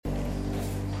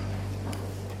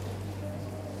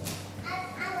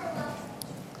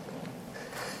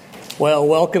Well,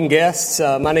 welcome guests.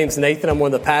 My name's Nathan. I'm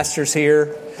one of the pastors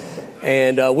here,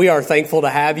 and we are thankful to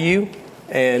have you.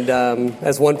 And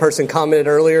as one person commented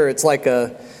earlier, it's like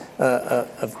a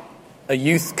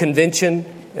youth convention,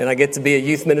 and I get to be a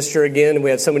youth minister again. And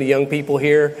we have so many young people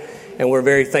here, and we're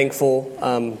very thankful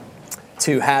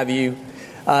to have you.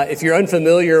 If you're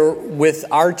unfamiliar with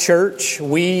our church,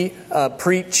 I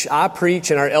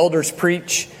preach, and our elders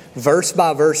preach verse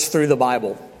by verse through the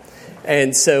Bible.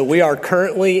 And so we are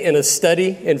currently in a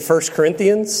study in 1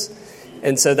 Corinthians.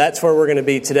 And so that's where we're going to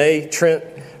be today. Trent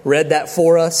read that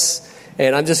for us.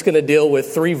 And I'm just going to deal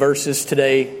with 3 verses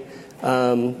today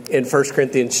in 1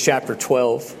 Corinthians chapter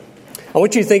 12. I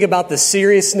want you to think about the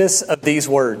seriousness of these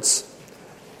words.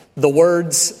 The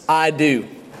words, I do.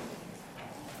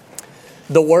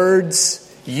 The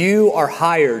words, you are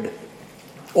hired.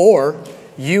 Or,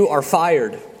 you are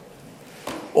fired.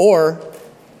 Or,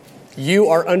 you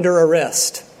are under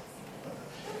arrest.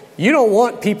 You don't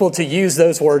want people to use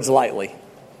those words lightly.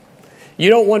 You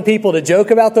don't want people to joke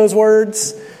about those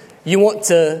words. You want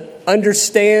to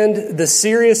understand the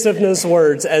seriousness of those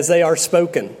words as they are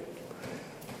spoken.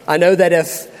 I know that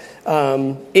if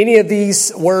any of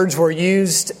these words were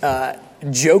used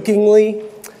jokingly,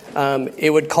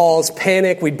 it would cause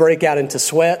panic. We'd break out into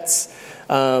sweats.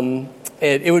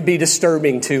 It would be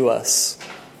disturbing to us.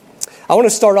 I want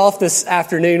to start off this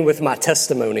afternoon with my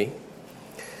testimony.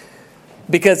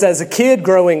 Because as a kid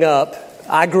growing up,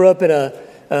 I grew up in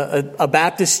a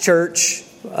Baptist church.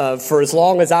 For as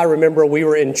long as I remember, we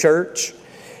were in church.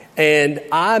 And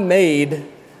I made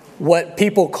what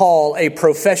people call a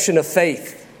profession of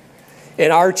faith.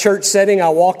 In our church setting, I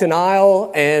walked an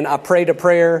aisle and I prayed a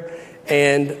prayer.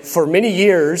 And for many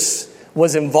years,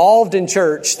 was involved in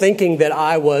church thinking that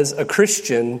I was a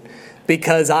Christian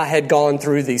because I had gone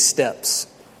through these steps.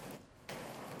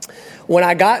 When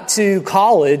I got to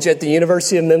college at the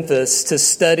University of Memphis to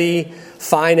study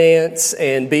finance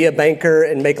and be a banker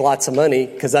and make lots of money,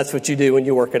 because that's what you do when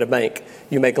you work at a bank.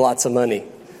 You make lots of money.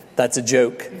 That's a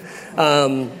joke.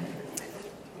 The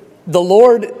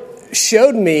Lord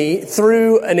showed me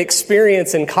through an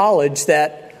experience in college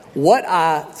that what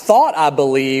I thought I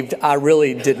believed, I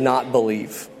really did not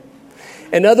believe.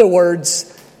 In other words,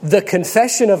 the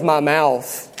confession of my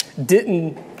mouth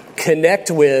didn't connect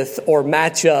with or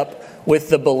match up with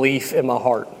the belief in my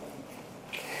heart.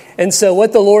 And so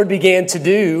what the Lord began to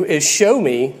do is show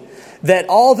me that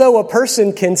although a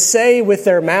person can say with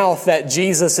their mouth that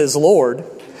Jesus is Lord,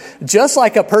 just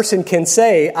like a person can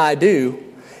say, I do,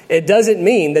 it doesn't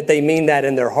mean that they mean that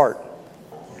in their heart.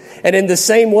 And in the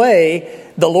same way,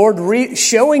 the Lord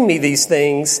showing me these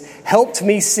things helped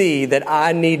me see that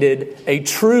I needed a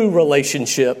true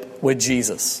relationship with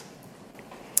Jesus.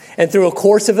 And through a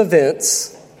course of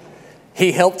events,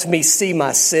 He helped me see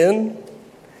my sin.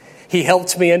 He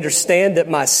helped me understand that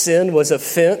my sin was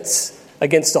offense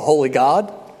against a holy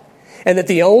God. And that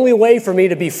the only way for me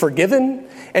to be forgiven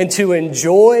and to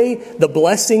enjoy the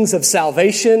blessings of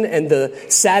salvation and the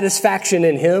satisfaction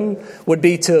in Him would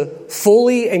be to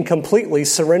fully and completely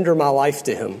surrender my life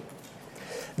to Him.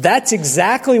 That's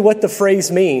exactly what the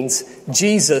phrase means,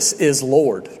 Jesus is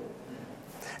Lord.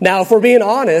 Now, if we're being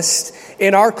honest,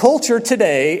 in our culture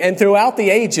today and throughout the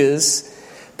ages,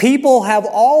 people have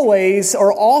always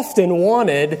or often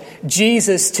wanted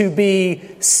Jesus to be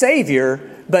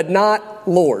Savior, but not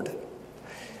Lord.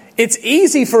 It's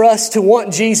easy for us to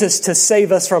want Jesus to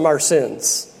save us from our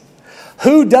sins.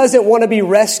 Who doesn't want to be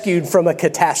rescued from a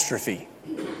catastrophe?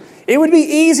 It would be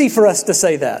easy for us to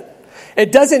say that.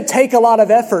 It doesn't take a lot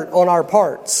of effort on our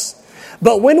parts.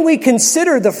 But when we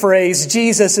consider the phrase,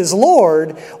 Jesus is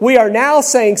Lord, we are now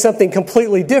saying something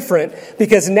completely different,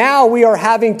 because now we are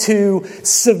having to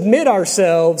submit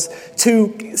ourselves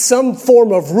to some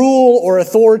form of rule or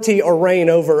authority or reign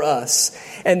over us.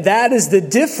 And that is the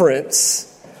difference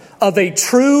of a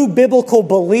true biblical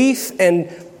belief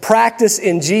and practice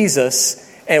in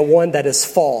Jesus and one that is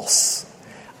false.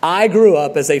 I grew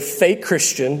up as a fake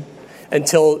Christian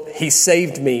until He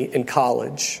saved me in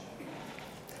college.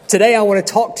 Today I want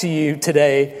to talk to you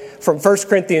today from 1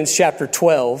 Corinthians chapter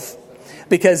 12,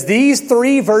 because these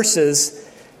 3 verses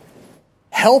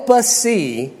help us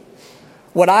see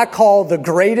what I call the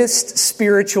greatest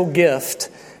spiritual gift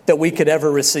that we could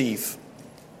ever receive.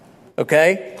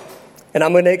 Okay? And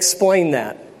I'm going to explain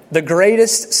that. The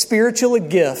greatest spiritual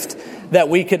gift that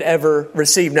we could ever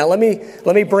receive. Now, let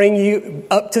me bring you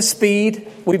up to speed.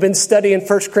 We've been studying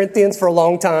 1 Corinthians for a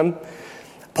long time.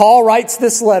 Paul writes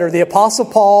this letter. The Apostle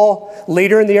Paul,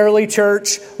 leader in the early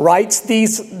church, writes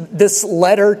this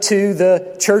letter to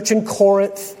the church in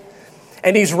Corinth.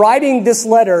 And he's writing this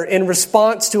letter in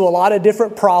response to a lot of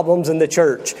different problems in the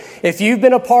church. If you've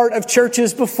been a part of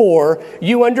churches before,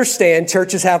 you understand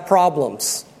churches have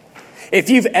problems. If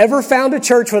you've ever found a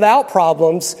church without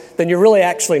problems, then you're really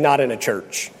actually not in a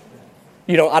church.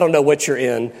 I don't know what you're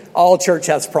in. All church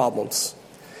has problems.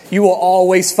 You will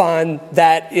always find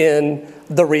that in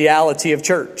the reality of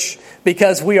church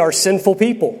because we are sinful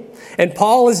people. And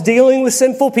Paul is dealing with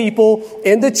sinful people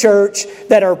in the church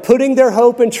that are putting their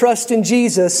hope and trust in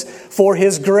Jesus for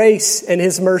his grace and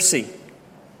his mercy.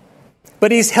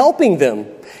 But he's helping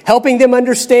them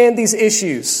understand these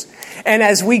issues. And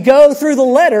as we go through the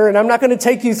letter, and I'm not going to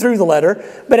take you through the letter,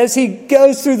 but as he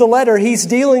goes through the letter, he's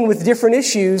dealing with different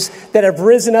issues that have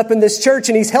risen up in this church,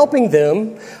 and he's helping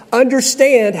them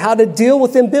understand how to deal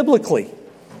with them biblically.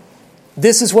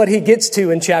 This is what he gets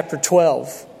to in chapter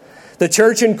 12. The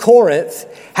church in Corinth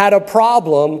had a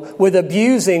problem with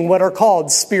abusing what are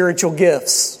called spiritual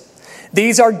gifts.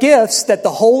 These are gifts that the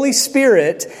Holy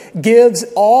Spirit gives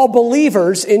all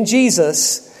believers in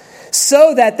Jesus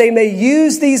so that they may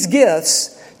use these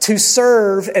gifts to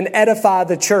serve and edify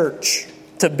the church,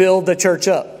 to build the church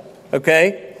up.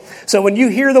 Okay? So when you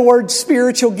hear the word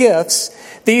spiritual gifts,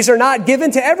 these are not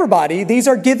given to everybody. These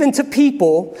are given to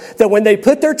people that when they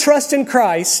put their trust in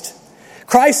Christ,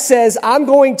 Christ says, I'm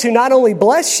going to not only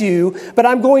bless you, but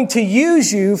I'm going to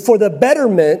use you for the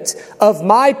betterment of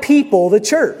my people, the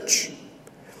church.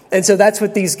 And so that's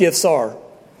what these gifts are.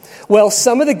 Well,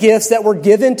 some of the gifts that were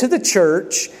given to the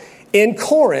church in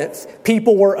Corinth,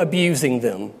 people were abusing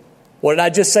them. What did I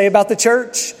just say about the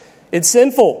church? It's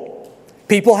sinful.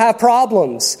 People have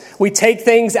problems. We take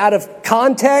things out of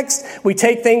context. We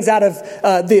take things out of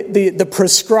the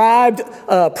prescribed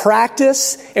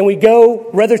practice, and we go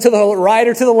whether to the right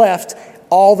or to the left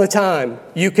all the time.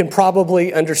 You can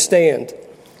probably understand.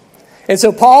 And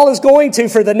so Paul is going to,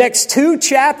 for the next 2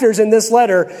 chapters in this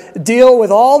letter, deal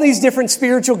with all these different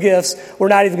spiritual gifts. We're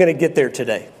not even going to get there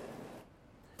today.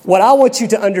 What I want you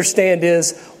to understand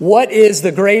is, what is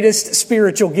the greatest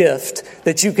spiritual gift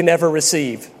that you can ever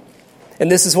receive?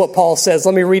 And this is what Paul says.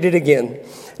 Let me read it again.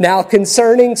 Now,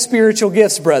 concerning spiritual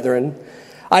gifts, brethren,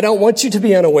 I don't want you to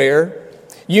be unaware.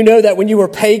 You know that when you were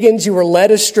pagans, you were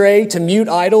led astray to mute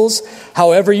idols,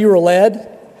 however you were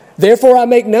led. Therefore, I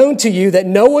make known to you that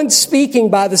no one speaking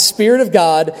by the Spirit of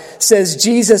God says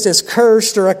Jesus is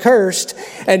cursed or accursed,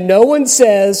 and no one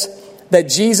says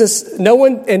that no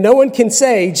one can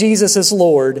say Jesus is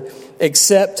Lord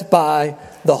except by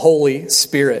the Holy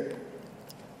Spirit.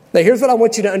 Now, here's what I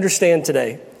want you to understand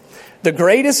today. The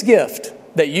greatest gift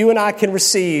that you and I can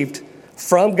receive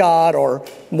from God, or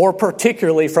more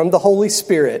particularly from the Holy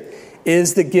Spirit,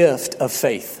 is the gift of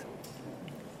faith.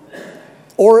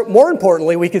 Or more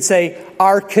importantly, we could say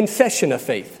our confession of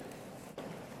faith.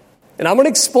 And I'm going to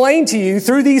explain to you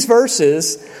through these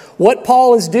verses what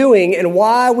Paul is doing and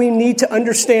why we need to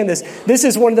understand this. This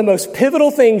is one of the most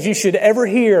pivotal things you should ever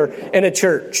hear in a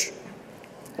church.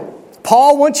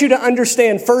 Paul wants you to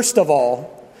understand, first of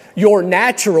all, your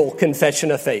natural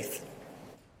confession of faith.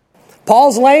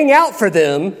 Paul's laying out for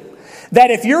them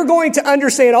that if you're going to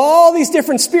understand all these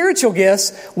different spiritual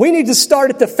gifts, we need to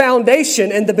start at the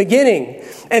foundation and the beginning.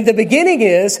 And the beginning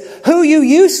is who you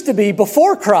used to be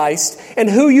before Christ and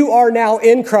who you are now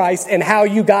in Christ and how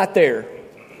you got there.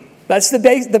 That's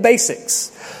the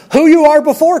basics. Who you are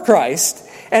before Christ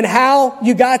and how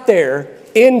you got there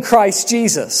in Christ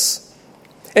Jesus.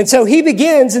 And so he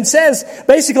begins and says,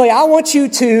 basically, I want you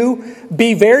to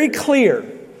be very clear.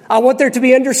 I want there to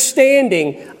be understand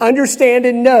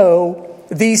and know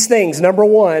these things. Number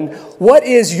one, what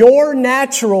is your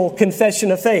natural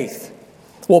confession of faith?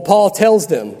 Well, Paul tells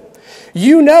them,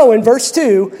 you know in verse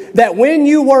 2 that when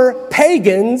you were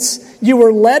pagans, you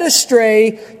were led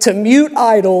astray to mute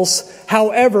idols,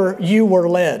 however you were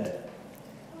led.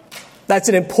 That's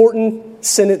an important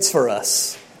sentence for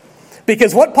us.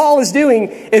 Because what Paul is doing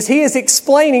is he is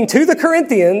explaining to the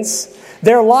Corinthians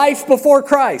their life before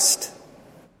Christ.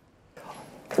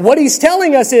 What he's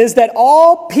telling us is that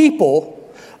all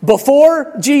people,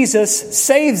 before Jesus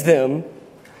saves them,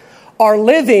 are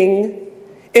living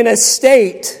in a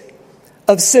state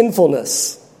of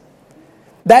sinfulness.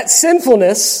 That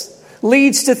sinfulness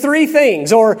leads to 3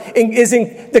 things, or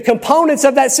the components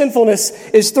of that sinfulness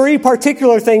is 3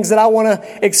 particular things that I want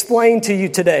to explain to you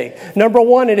today. Number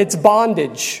 1, and it's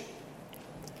bondage.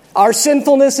 Our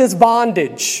sinfulness is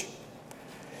bondage.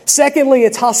 Secondly,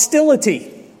 it's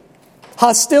hostility.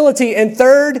 Hostility. And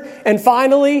third, and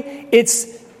finally, it's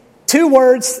 2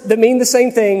 words that mean the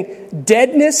same thing: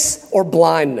 deadness or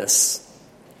blindness.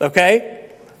 Okay?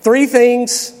 3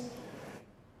 things: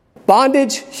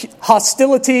 bondage,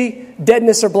 hostility,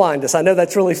 deadness, or blindness. I know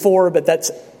that's really 4, but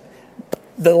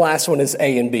the last one is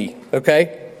A and B,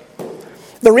 okay?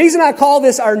 The reason I call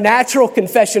this our natural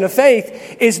confession of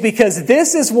faith is because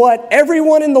this is what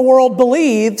everyone in the world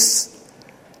believes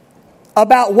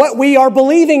about what we are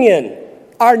believing in.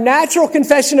 Our natural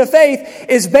confession of faith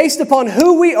is based upon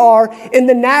who we are in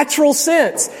the natural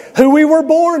sense, who we were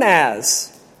born as.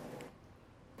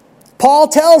 Paul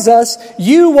tells us,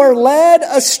 you were led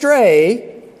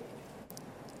astray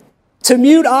to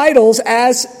mute idols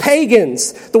as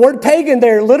pagans. The word pagan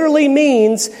there literally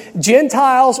means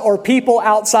Gentiles or people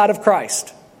outside of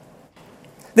Christ.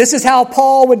 This is how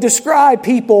Paul would describe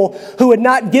people who had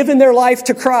not given their life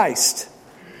to Christ.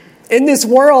 In this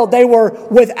world, they were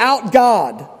without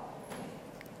God.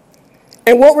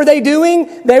 And what were they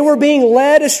doing? They were being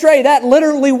led astray. That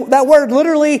word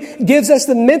literally gives us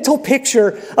the mental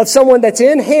picture of someone that's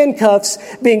in handcuffs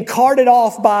being carted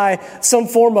off by some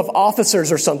form of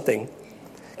officers or something.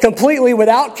 Completely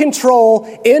without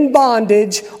control, in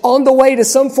bondage, on the way to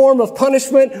some form of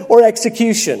punishment or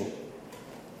execution.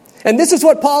 And this is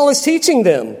what Paul is teaching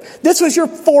them. This was your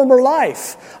former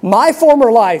life. My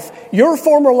former life, your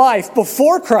former life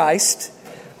before Christ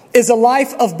is a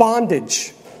life of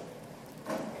bondage.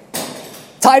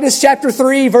 Titus chapter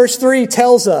 3, verse 3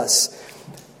 tells us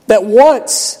that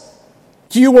once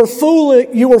you were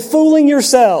fooling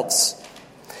yourselves.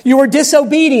 You were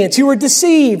disobedient. You were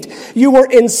deceived. You were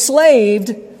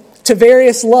enslaved to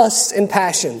various lusts and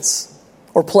passions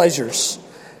or pleasures,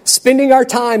 spending our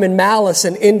time in malice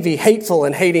and envy, hateful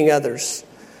and hating others.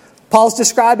 Paul's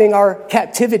describing our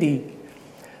captivity.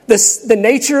 The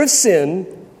nature of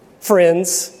sin,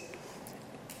 friends,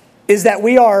 is that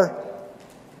we are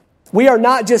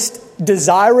not just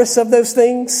desirous of those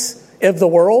things of the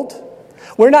world.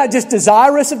 We're not just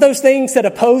desirous of those things that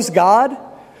oppose God.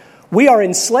 We are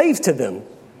enslaved to them.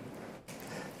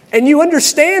 And you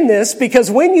understand this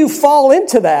because when you fall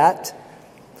into that,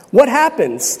 what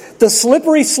happens? The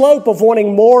slippery slope of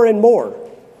wanting more and more.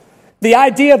 The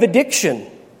idea of addiction.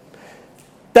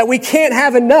 That we can't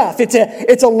have enough.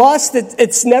 It's a lust that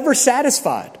it's never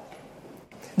satisfied.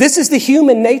 This is the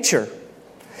human nature.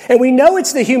 And we know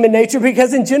it's the human nature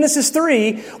because in Genesis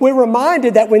 3, we're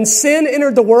reminded that when sin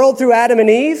entered the world through Adam and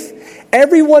Eve,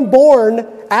 everyone born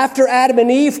after Adam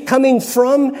and Eve, coming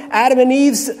from Adam and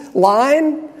Eve's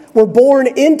line, were born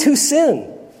into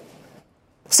sin.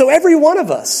 So every one of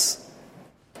us,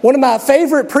 one of my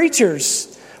favorite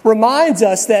preachers reminds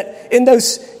us that in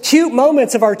those cute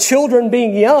moments of our children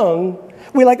being young,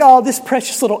 we're like, oh, this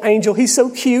precious little angel, he's so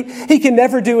cute. He can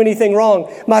never do anything wrong.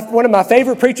 One of my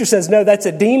favorite preachers says, no, that's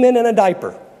a demon in a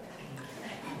diaper.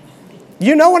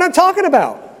 You know what I'm talking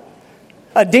about.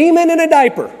 A demon in a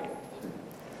diaper.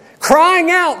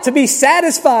 Crying out to be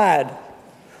satisfied.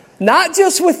 Not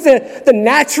just with the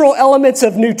natural elements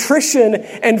of nutrition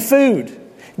and food.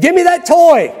 Give me that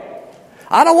toy.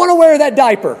 I don't want to wear that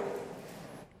diaper.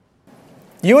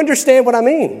 You understand what I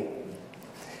mean?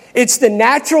 It's the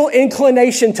natural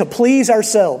inclination to please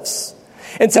ourselves.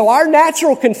 And so our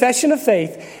natural confession of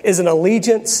faith is an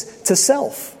allegiance to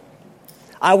self.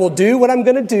 I will do what I'm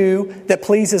going to do that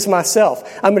pleases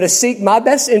myself. I'm going to seek my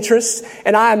best interests,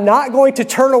 and I am not going to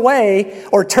turn away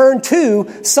or turn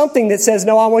to something that says,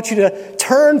 no, I want you to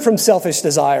turn from selfish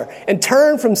desire and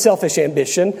turn from selfish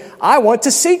ambition. I want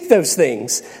to seek those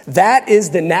things. That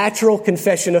is the natural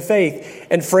confession of faith.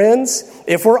 And friends,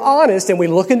 if we're honest and we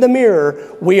look in the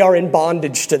mirror, we are in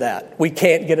bondage to that. We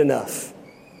can't get enough.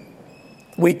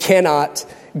 We cannot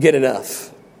get enough.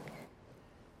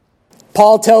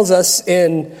 Paul tells us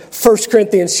in 1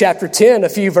 Corinthians chapter 10, a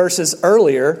few verses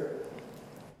earlier,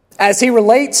 as he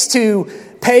relates to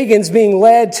pagans being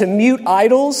led to mute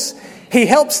idols, he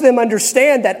helps them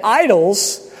understand that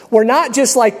idols were not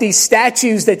just like these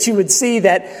statues that you would see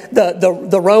that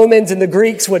the Romans and the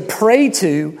Greeks would pray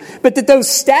to, but that those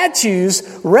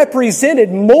statues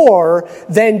represented more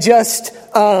than just,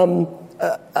 a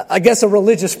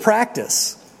religious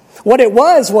practice. What it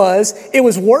was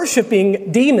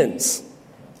worshiping demons.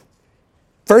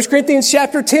 1 Corinthians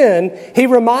chapter 10, he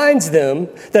reminds them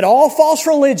that all false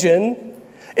religion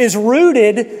is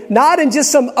rooted not in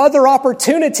just some other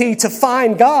opportunity to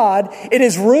find God. It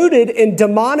is rooted in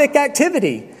demonic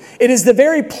activity. It is the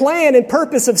very plan and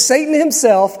purpose of Satan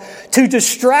himself to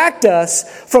distract us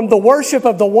from the worship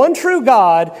of the one true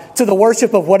God to the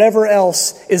worship of whatever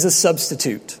else is a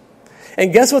substitute.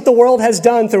 And guess what the world has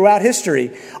done throughout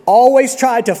history? Always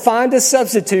tried to find a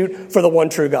substitute for the one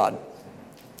true God.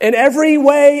 In every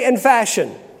way and fashion.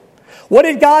 What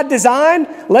did God design?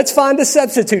 Let's find a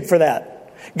substitute for that.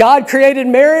 God created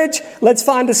marriage. Let's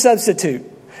find a substitute.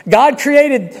 God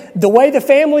created the way the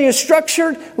family is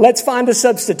structured. Let's find a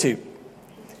substitute.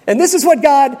 And this is what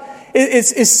God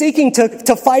is seeking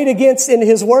to fight against in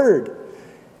His Word,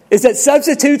 is that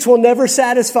substitutes will never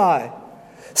satisfy.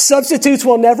 Substitutes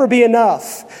will never be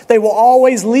enough. They will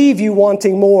always leave you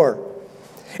wanting more.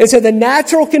 And so the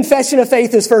natural confession of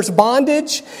faith is first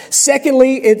bondage.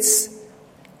 Secondly, it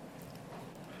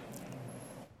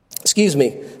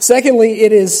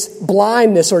is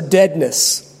blindness or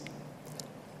deadness.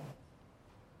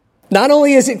 Not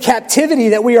only is it captivity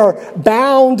that we are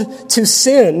bound to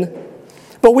sin,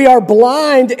 but we are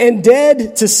blind and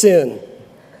dead to sin.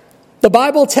 The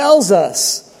Bible tells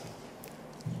us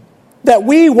that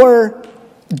we were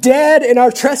dead in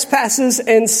our trespasses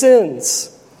and sins.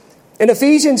 In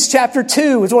Ephesians chapter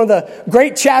 2 is one of the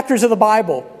great chapters of the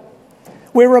Bible.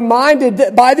 We're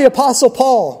reminded by the Apostle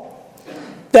Paul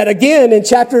that again in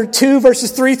chapter 2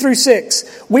 verses 3 through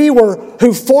 6, we were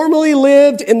who formerly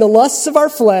lived in the lusts of our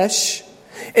flesh,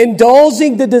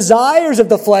 indulging the desires of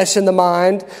the flesh and the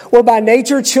mind, were by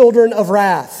nature children of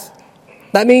wrath.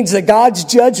 That means that God's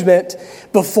judgment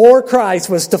before Christ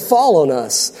was to fall on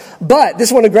us. But, this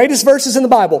is one of the greatest verses in the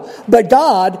Bible, but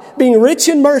God, being rich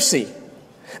in mercy,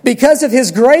 because of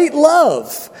His great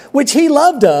love, which He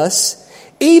loved us,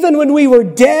 even when we were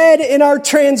dead in our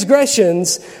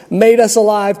transgressions, made us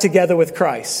alive together with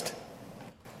Christ.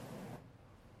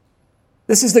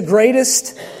 This is the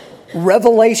greatest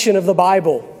revelation of the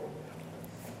Bible,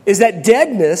 is that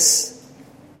deadness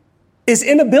is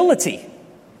inability.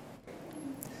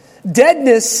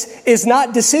 Deadness is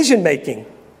not decision making.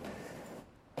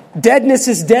 Deadness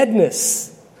is deadness.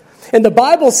 And the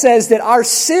Bible says that our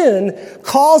sin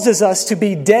causes us to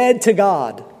be dead to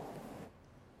God.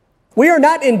 We are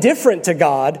not indifferent to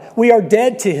God. We are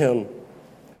dead to Him.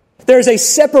 There's a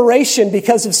separation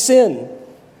because of sin.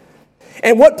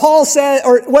 And what Paul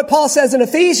says in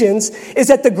Ephesians is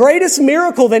that the greatest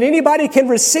miracle that anybody can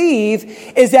receive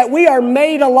is that we are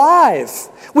made alive.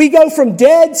 We go from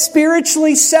dead,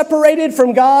 spiritually separated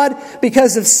from God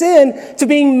because of sin, to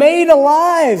being made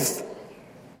alive.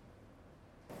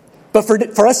 But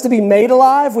for us to be made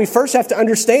alive, we first have to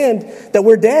understand that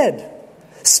we're dead,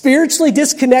 spiritually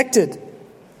disconnected.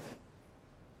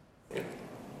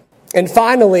 And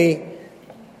finally,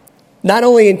 not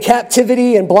only in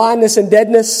captivity and blindness and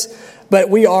deadness, but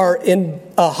we are in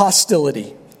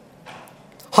hostility.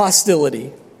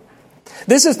 Hostility.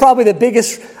 This is probably the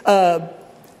biggest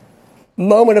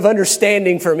moment of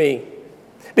understanding for me.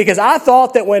 Because I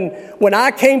thought that when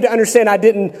I came to understand I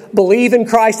didn't believe in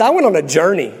Christ, I went on a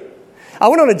journey. I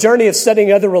went on a journey of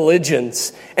studying other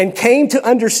religions and came to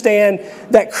understand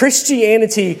that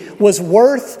Christianity was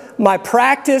worth my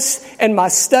practice and my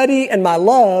study and my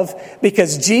love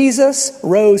because Jesus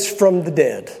rose from the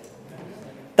dead.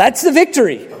 That's the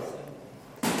victory.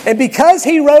 And because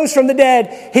He rose from the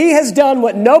dead, He has done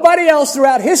what nobody else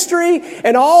throughout history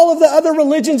and all of the other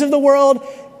religions of the world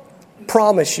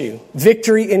promise you: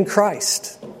 victory in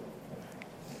Christ.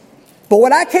 But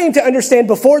what I came to understand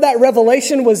before that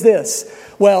revelation was this: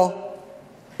 well,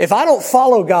 if I don't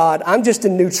follow God, I'm just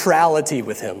in neutrality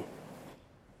with Him.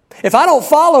 If I don't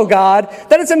follow God,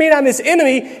 that doesn't mean I'm His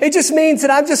enemy. It just means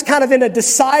that I'm just kind of in a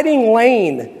deciding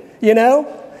lane, you know?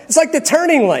 It's like the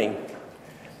turning lane.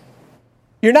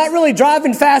 You're not really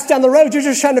driving fast down the road. You're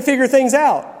just trying to figure things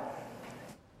out.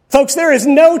 Folks, there is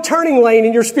no turning lane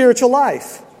in your spiritual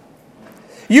life.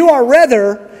 You are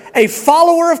rather a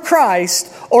follower of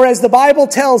Christ, or as the Bible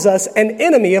tells us, an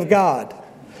enemy of God.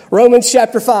 Romans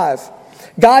chapter 5.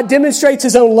 God demonstrates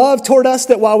His own love toward us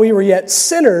that while we were yet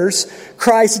sinners,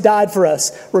 Christ died for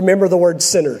us. Remember the word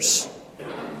sinners.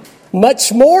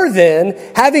 Much more then,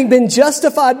 having been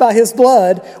justified by His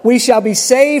blood, we shall be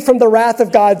saved from the wrath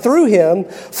of God through Him.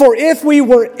 For if we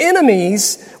were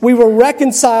enemies, we were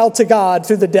reconciled to God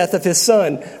through the death of His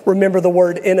Son. Remember the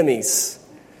word enemies.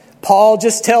 Paul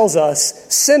just tells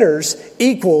us sinners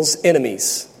equals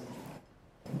enemies.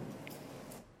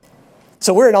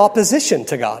 So we're in opposition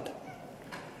to God.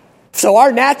 So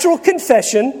our natural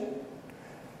confession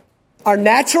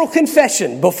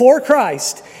before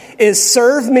Christ is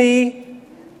serve me,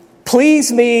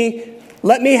 please me,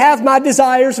 let me have my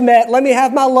desires met, let me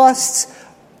have my lusts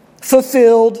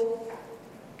fulfilled.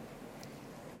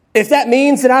 If that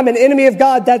means that I'm an enemy of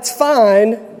God, that's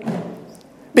fine.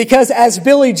 Because as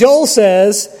Billy Joel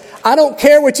says, I don't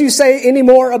care what you say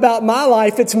anymore about my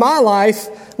life. It's my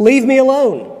life. Leave me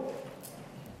alone.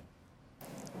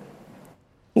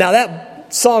 Now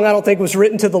that song I don't think was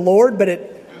written to the Lord, but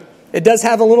it does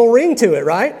have a little ring to it,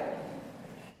 right?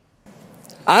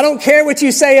 I don't care what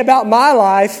you say about my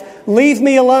life. Leave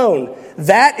me alone.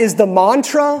 that is the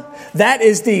mantra, that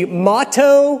is the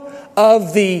motto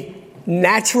of the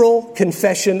natural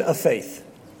confession of faith.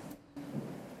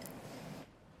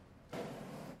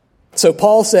 So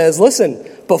Paul says, listen,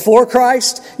 before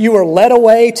Christ, you were led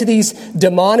away to these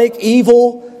demonic,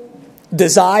 evil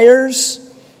desires.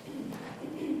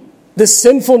 The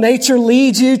sinful nature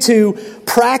leads you to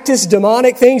practice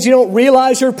demonic things. You don't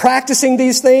realize you're practicing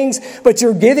these things, but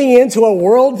you're giving into a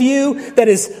worldview that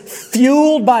is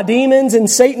fueled by demons and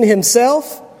Satan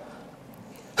himself,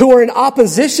 who are in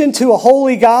opposition to a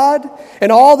holy God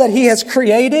and all that he has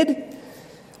created.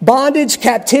 Bondage,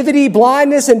 captivity,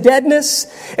 blindness, and deadness.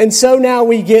 And so now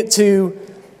we get to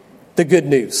the good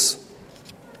news.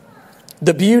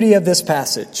 The beauty of this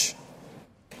passage.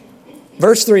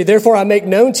 Verse 3, therefore I make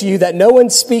known to you that no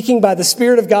one speaking by the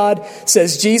Spirit of God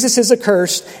says Jesus is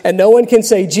accursed, and no one can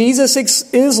say Jesus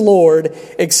is Lord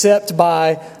except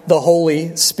by the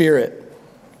Holy Spirit.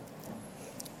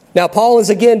 Now Paul is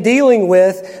again dealing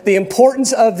with the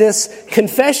importance of this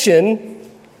confession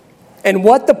and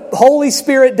what the Holy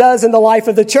Spirit does in the life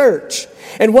of the church.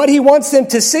 And what he wants them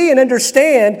to see and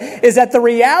understand is that the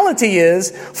reality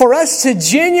is, for us to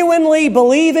genuinely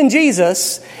believe in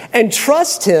Jesus and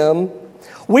trust him,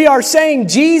 we are saying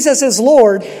Jesus is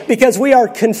Lord because we are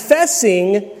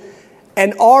confessing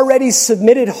an already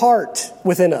submitted heart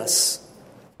within us.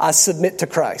 I submit to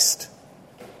Christ.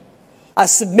 I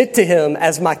submit to him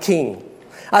as my king.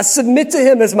 I submit to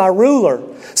him as my ruler,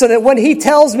 so that when he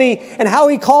tells me and how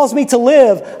he calls me to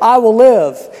live, I will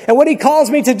live. And what he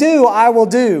calls me to do, I will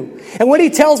do. And what he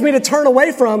tells me to turn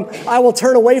away from, I will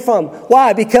turn away from.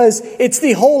 Why? Because it's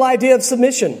the whole idea of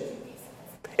submission.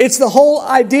 It's the whole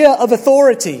idea of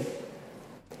authority.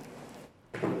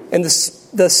 And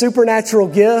the supernatural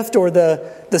gift or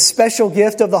the special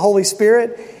gift of the Holy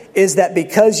Spirit is that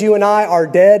because you and I are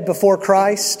dead before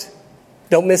Christ,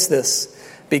 don't miss this.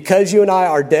 Because you and I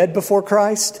are dead before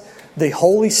Christ, the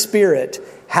Holy Spirit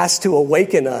has to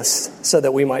awaken us so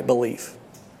that we might believe.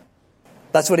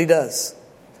 That's what he does.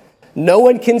 No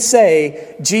one can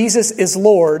say Jesus is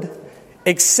Lord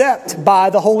except by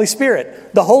the Holy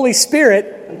Spirit. The Holy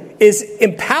Spirit is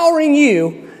empowering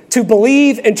you to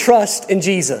believe and trust in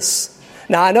Jesus.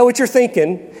 Now, I know what you're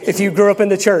thinking if you grew up in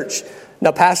the church.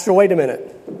 Now, Pastor, wait a minute.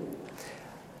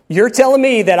 You're telling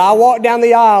me that I walked down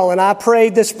the aisle and I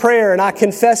prayed this prayer and I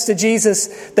confessed to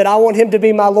Jesus that I want him to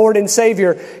be my Lord and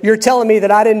Savior. You're telling me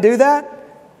that I didn't do that?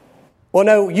 Well,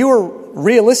 no, you were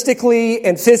realistically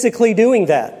and physically doing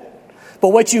that. But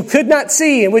what you could not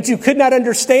see and what you could not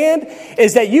understand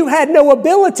is that you had no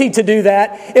ability to do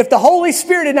that if the Holy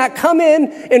Spirit did not come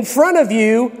in front of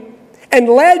you and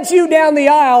led you down the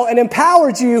aisle and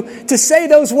empowered you to say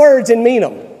those words and mean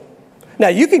them. Now,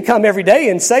 you can come every day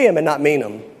and say them and not mean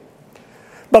them.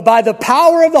 But by the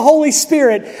power of the Holy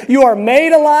Spirit, you are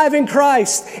made alive in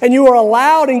Christ, and you are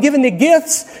allowed and given the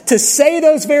gifts to say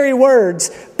those very words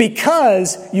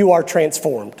because you are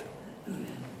transformed.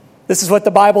 This is what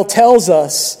the Bible tells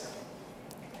us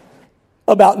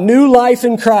about new life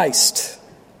in Christ.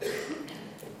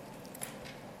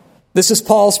 This is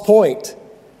Paul's point.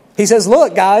 He says,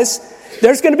 look, guys,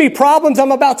 there's going to be problems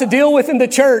I'm about to deal with in the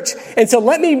church. And so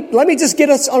let me just get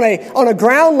us on a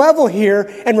ground level here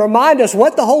and remind us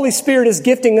what the Holy Spirit is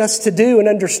gifting us to do and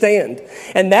understand.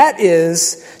 And that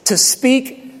is to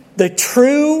speak the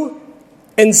true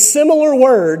and similar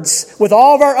words with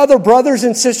all of our other brothers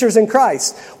and sisters in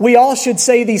Christ. We all should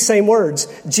say these same words.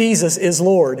 Jesus is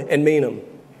Lord, and mean them.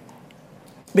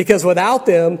 Because without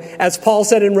them, as Paul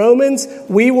said in Romans,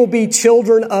 we will be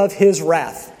children of his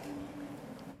wrath.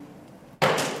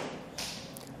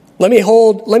 Let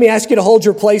me ask you to hold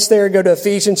your place there and go to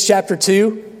Ephesians chapter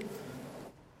 2.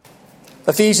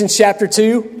 Ephesians chapter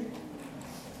 2.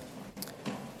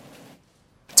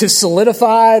 To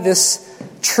solidify this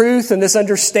truth and this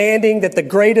understanding that the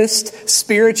greatest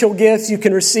spiritual gift you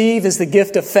can receive is the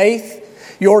gift of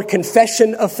faith, your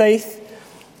confession of faith,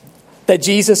 that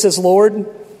Jesus is Lord.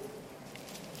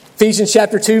 Ephesians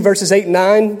chapter 2, verses 8 and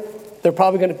 9. They're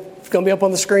probably going to be up on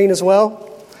the screen as well.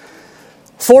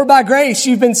 For by grace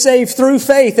you've been saved through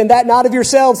faith, and that not of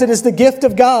yourselves, it is the gift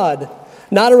of God,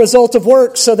 not a result of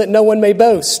works, so that no one may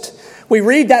boast. We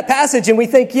read that passage and we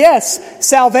think, yes,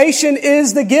 salvation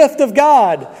is the gift of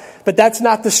God. But that's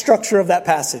not the structure of that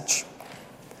passage.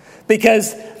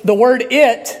 Because the word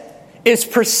 "it" is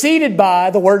preceded by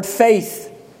the word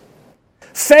 "faith."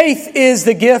 Faith is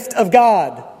the gift of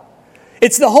God.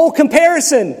 It's the whole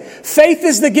comparison. Faith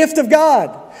is the gift of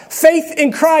God. Faith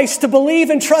in Christ, to believe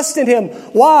and trust in him.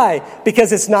 Why?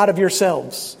 Because it's not of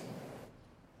yourselves.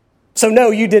 So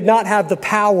no, you did not have the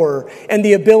power and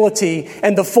the ability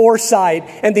and the foresight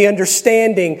and the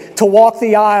understanding to walk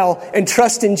the aisle and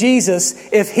trust in Jesus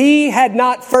if He had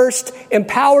not first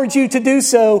empowered you to do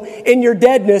so in your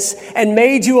deadness and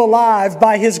made you alive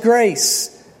by His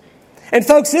grace. And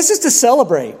folks, this is to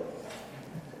celebrate.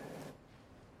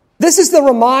 This is the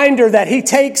reminder that He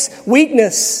takes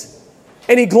weakness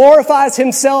and He glorifies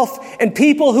Himself and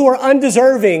people who are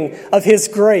undeserving of His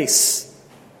grace.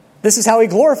 This is how He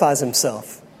glorifies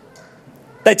Himself.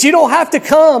 That you don't have to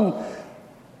come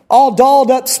all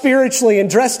dolled up spiritually and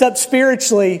dressed up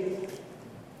spiritually.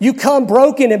 You come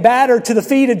broken and battered to the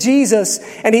feet of Jesus,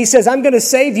 and He says, I'm going to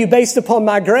save you based upon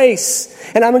my grace,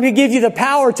 and I'm going to give you the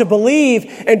power to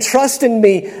believe and trust in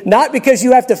me, not because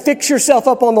you have to fix yourself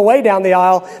up on the way down the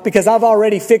aisle, because I've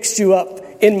already fixed you up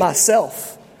in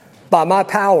myself, by my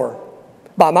power,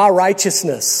 by my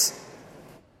righteousness,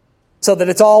 so that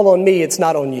it's all on me, it's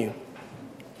not on you.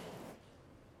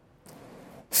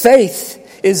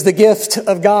 Faith is the gift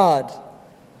of God.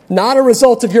 Not a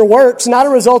result of your works, not a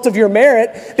result of your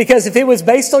merit, because if it was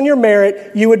based on your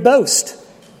merit, you would boast.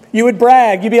 You would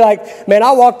brag. You'd be like, man,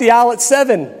 I walked the aisle at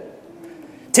 7.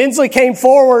 Tinsley came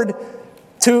forward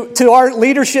to our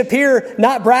leadership here,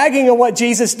 not bragging on what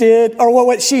Jesus did or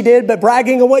what she did, but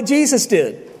bragging on what Jesus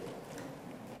did.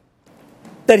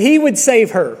 That He would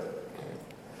save her.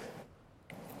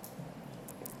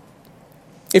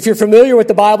 If you're familiar with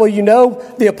the Bible, you know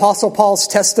the Apostle Paul's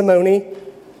testimony.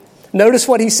 Notice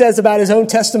what he says about his own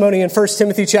testimony in 1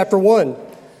 Timothy chapter 1.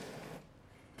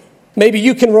 Maybe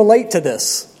you can relate to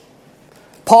this.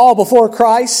 Paul, before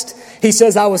Christ, he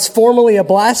says, I was formerly a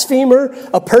blasphemer,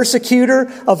 a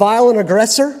persecutor, a violent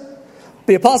aggressor.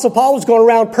 The Apostle Paul was going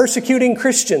around persecuting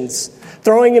Christians,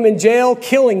 throwing them in jail,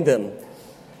 killing them.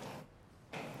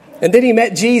 And then he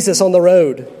met Jesus on the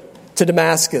road to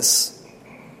Damascus.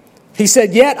 He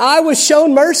said, yet I was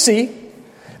shown mercy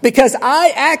because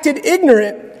I acted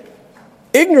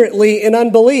ignorantly in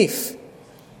unbelief.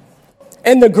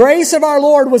 And the grace of our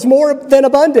Lord was more than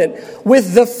abundant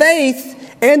with the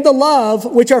faith and the love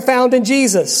which are found in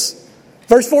Jesus.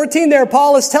 Verse 14 there,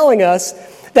 Paul is telling us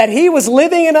that he was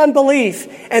living in unbelief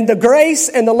and the grace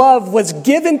and the love was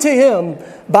given to him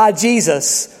by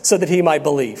Jesus so that he might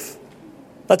believe.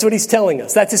 That's what he's telling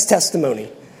us. That's his testimony.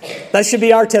 That should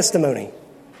be our testimony.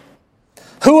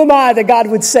 Who am I that God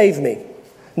would save me?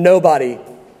 Nobody.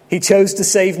 He chose to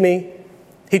save me.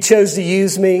 He chose to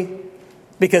use me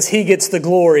because He gets the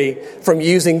glory from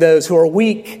using those who are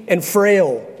weak and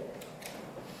frail.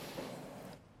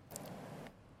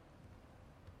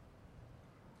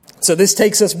 So this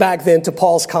takes us back then to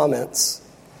Paul's comments.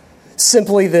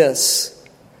 Simply this.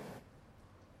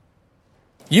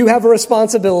 You have a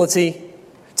responsibility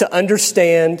to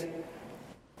understand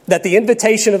that the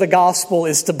invitation of the gospel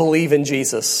is to believe in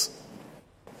Jesus.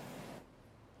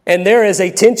 And there is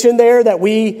a tension there that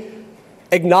we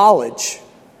acknowledge.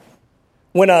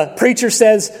 When a preacher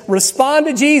says, respond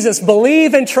to Jesus,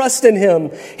 believe and trust in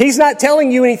Him, he's not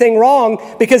telling you anything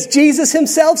wrong because Jesus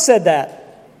Himself said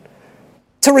that.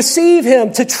 To receive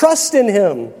Him, to trust in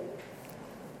Him.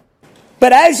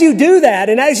 But as you do that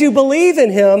and as you believe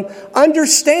in Him,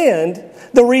 understand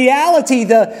the reality,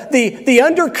 the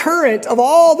undercurrent of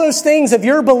all those things of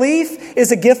your belief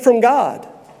is a gift from God.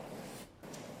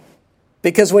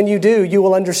 Because when you do, you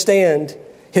will understand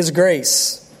His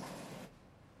grace.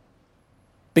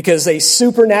 Because a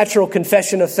supernatural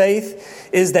confession of faith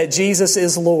is that Jesus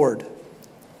is Lord.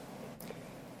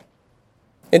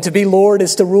 And to be Lord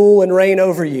is to rule and reign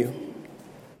over you.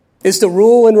 Is to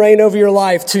rule and reign over your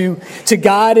life, to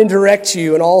guide and direct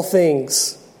you in all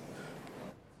things.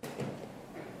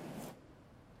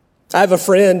 I have a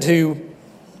friend who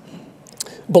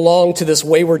belonged to this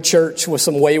wayward church with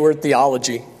some wayward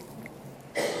theology.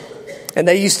 And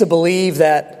they used to believe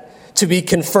that to be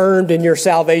confirmed in your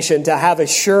salvation, to have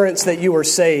assurance that you were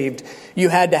saved, you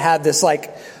had to have this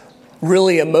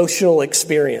really emotional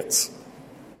experience.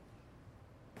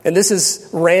 And this is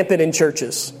rampant in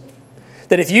churches.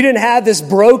 That if you didn't have this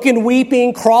broken,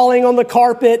 weeping, crawling on the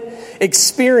carpet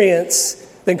experience,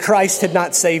 then Christ had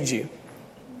not saved you.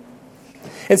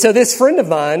 And so this friend of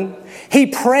mine, he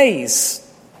prays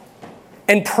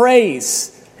and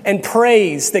prays and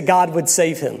prays that God would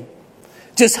save him.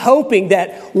 Just hoping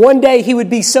that one day he would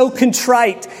be so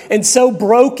contrite and so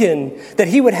broken that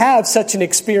he would have such an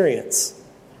experience.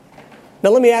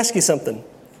 Now let me ask you something.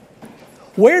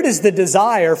 Where does the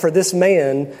desire for this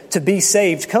man to be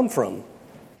saved come from?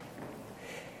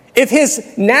 If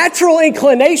his natural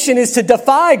inclination is to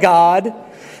defy God,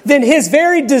 then his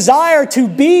very desire to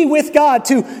be with God,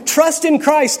 to trust in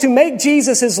Christ, to make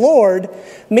Jesus his Lord,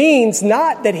 means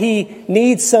not that he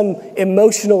needs some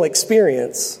emotional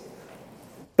experience,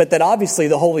 but that obviously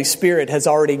the Holy Spirit has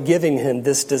already given him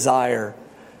this desire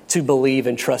to believe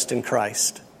and trust in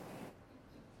Christ.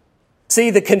 See,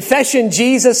 the confession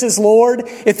Jesus is Lord,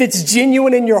 if it's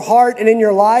genuine in your heart and in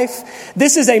your life,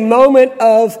 this is a moment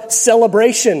of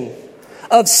celebration,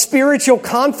 of spiritual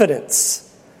confidence.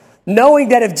 Knowing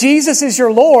that if Jesus is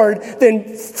your Lord,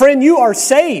 then friend, you are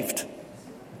saved.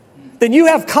 Then you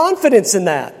have confidence in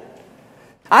that.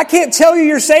 I can't tell you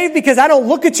you're saved because I don't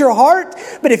look at your heart,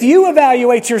 but if you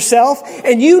evaluate yourself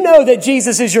and you know that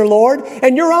Jesus is your Lord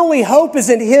and your only hope is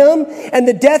in him and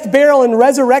the death, burial, and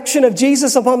resurrection of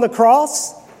Jesus upon the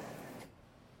cross,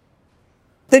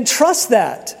 then trust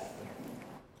that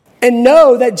and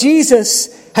know that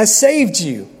Jesus has saved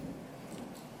you,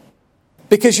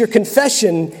 because your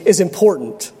confession is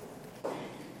important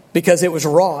because it was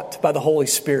wrought by the Holy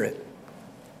Spirit.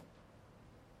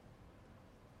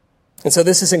 And so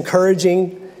this is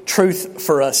encouraging truth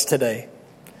for us today.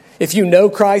 If you know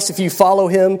Christ, if you follow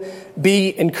him,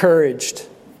 be encouraged.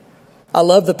 I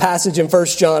love the passage in 1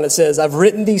 John. It says, I've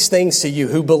written these things to you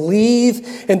who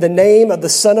believe in the name of the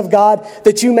Son of God,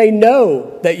 that you may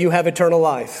know that you have eternal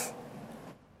life.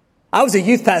 I was a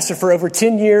youth pastor for over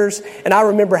 10 years, and I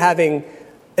remember having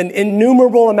an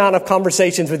innumerable amount of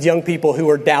conversations with young people who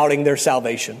were doubting their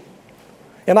salvation.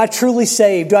 Am I truly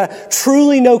saved? Do I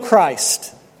truly know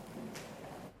Christ?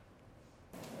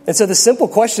 And so the simple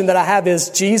question that I have is,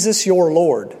 Jesus your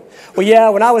Lord? Well, yeah,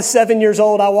 when I was 7 years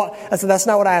old, I said, that's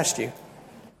not what I asked you.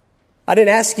 I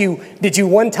didn't ask you, did you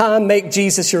one time make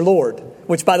Jesus your Lord?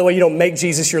 Which, by the way, you don't make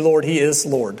Jesus your Lord. He is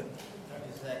Lord.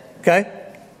 Okay?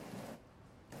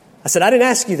 I said, I didn't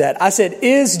ask you that. I said,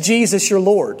 is Jesus your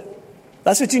Lord?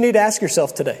 That's what you need to ask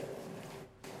yourself today.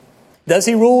 Does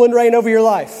he rule and reign over your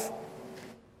life?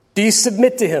 Do you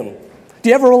submit to him? Do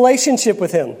you have a relationship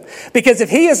with him? Because if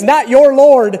he is not your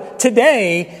Lord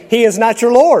today, he is not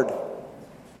your Lord.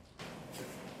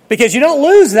 Because you don't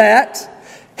lose that.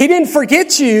 He didn't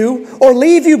forget you or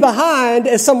leave you behind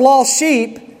as some lost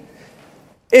sheep.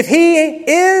 If he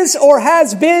is or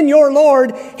has been your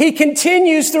Lord, he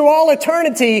continues through all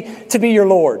eternity to be your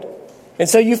Lord. And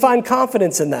so you find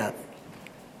confidence in that.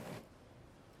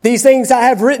 These things I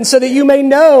have written so that you may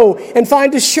know and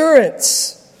find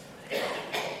assurance.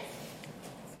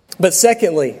 But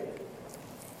secondly,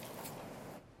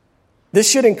 this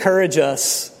should encourage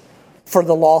us for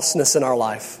the lostness in our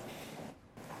life.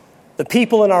 The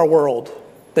people in our world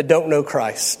that don't know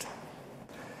Christ.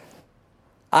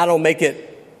 I don't make it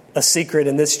a secret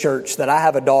in this church that I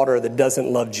have a daughter that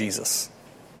doesn't love Jesus.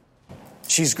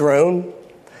 She's grown.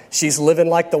 She's living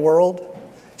like the world.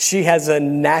 She has a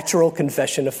natural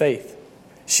confession of faith.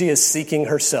 She is seeking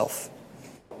herself.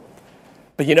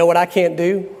 But you know what I can't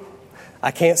do? I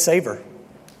can't save her.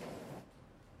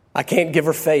 I can't give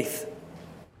her faith.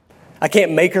 I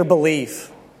can't make her believe.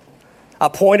 I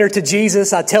point her to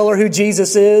Jesus. I tell her who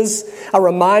Jesus is. I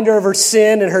remind her of her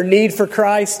sin and her need for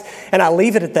Christ. And I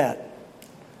leave it at that.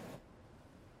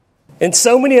 And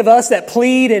so many of us that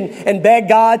plead and beg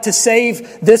God to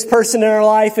save this person in our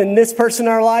life and this person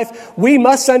in our life, we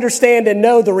must understand and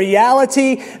know the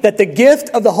reality that the gift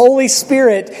of the Holy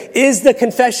Spirit is the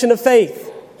confession of faith.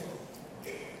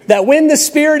 That when the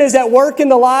Spirit is at work in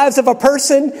the lives of a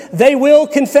person, they will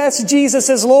confess Jesus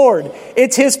as Lord.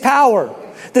 It's his power.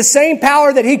 The same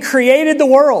power that he created the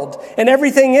world and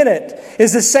everything in it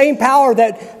is the same power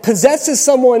that possesses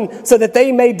someone so that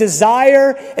they may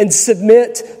desire and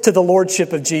submit to the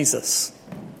Lordship of Jesus.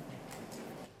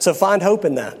 So find hope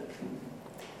in that.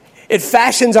 It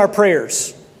fashions our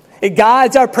prayers. It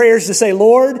guides our prayers to say,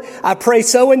 Lord, I pray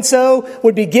so-and-so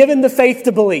would be given the faith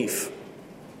to believe.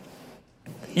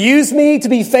 Use me to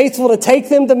be faithful to take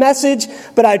them the message,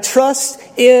 but I trust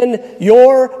in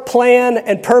your plan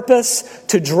and purpose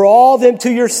to draw them to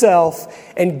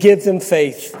yourself and give them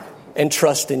faith and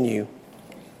trust in you.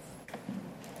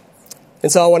 And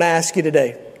so I want to ask you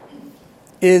today,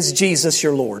 is Jesus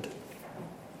your Lord?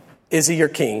 Is he your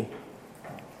King?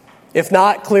 If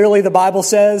not, clearly the Bible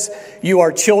says you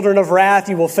are children of wrath,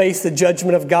 you will face the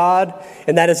judgment of God,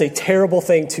 and that is a terrible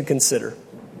thing to consider.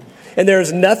 And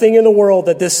there's nothing in the world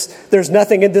there's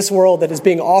nothing in this world that is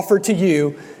being offered to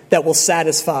you that will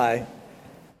satisfy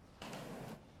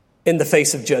in the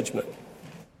face of judgment.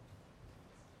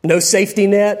 No safety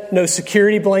net, no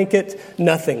security blanket,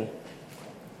 nothing.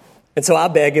 And so I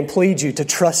beg and plead you to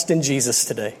trust in Jesus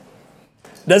today.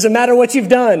 Doesn't matter what you've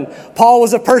done. Paul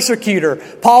was a persecutor.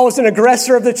 Paul was an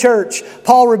aggressor of the church.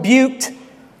 Paul rebuked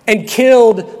and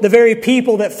killed the very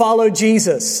people that followed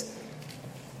Jesus,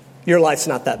 your life's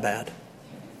not that bad.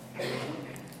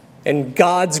 And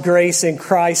God's grace in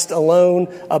Christ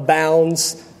alone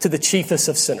abounds to the chiefest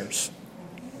of sinners.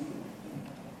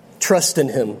 Trust in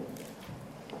Him.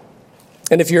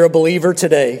 And if you're a believer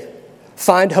today,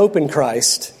 find hope in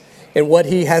Christ and what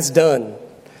He has done.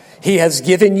 He has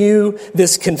given you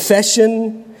this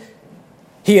confession.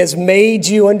 He has made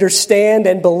you understand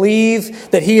and believe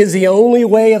that He is the only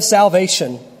way of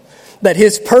salvation, that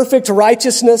His perfect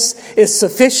righteousness is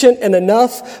sufficient and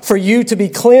enough for you to be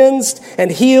cleansed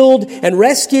and healed and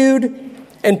rescued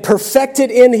and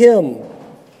perfected in Him.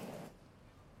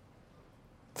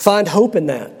 Find hope in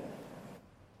that.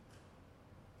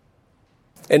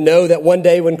 And know that one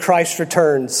day when Christ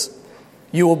returns,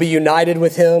 you will be united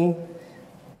with Him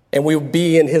and we will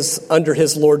be under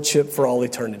His lordship for all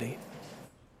eternity.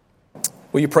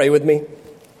 Will you pray with me?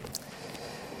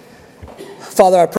 Father, I pray